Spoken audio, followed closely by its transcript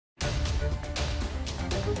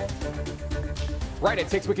Right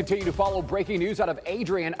at 6, we continue to follow breaking news out of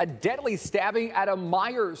Adrian, a deadly stabbing at a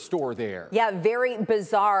Meijer store there. Yeah, very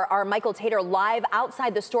bizarre. Our Michael Tater live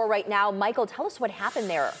outside the store right now. Michael, tell us what happened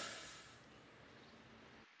there.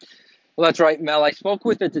 Well, that's right, Mel. I spoke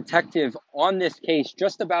with a detective on this case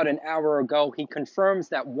just about an hour ago. He confirms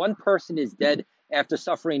that one person is dead after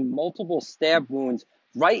suffering multiple stab wounds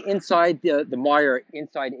right inside the Meijer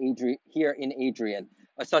inside here in Adrian.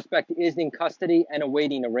 A suspect is in custody and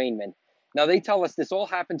awaiting arraignment. Now, they tell us this all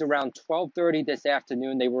happened around 12:30 this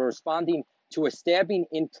afternoon. They were responding to a stabbing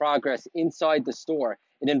in progress inside the store.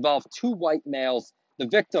 It involved two white males. The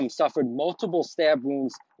victim suffered multiple stab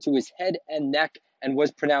wounds to his head and neck and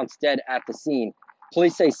was pronounced dead at the scene.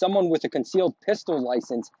 Police say someone with a concealed pistol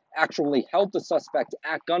license actually held the suspect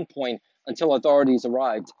at gunpoint until authorities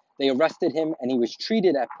arrived. They arrested him and he was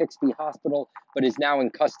treated at Pixby Hospital, but is now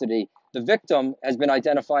in custody. The victim has been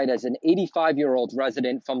identified as an 85-year-old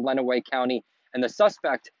resident from Lenawee County, and the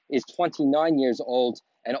suspect is 29 years old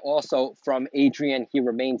and also from Adrian. He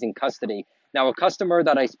remains in custody. Now, a customer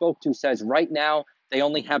that I spoke to says right now they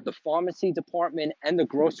only have the pharmacy department and the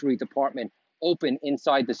grocery department open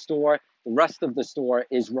inside the store. The rest of the store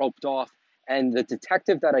is roped off. And the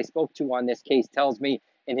detective that I spoke to on this case tells me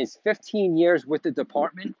in his 15 years with the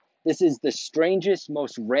department, this is the strangest,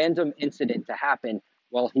 most random incident to happen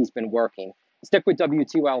while he's been working. Stick with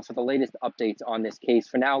WTOL for the latest updates on this case.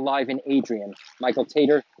 For now, live in Adrian, Michael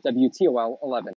Tater, WTOL 11.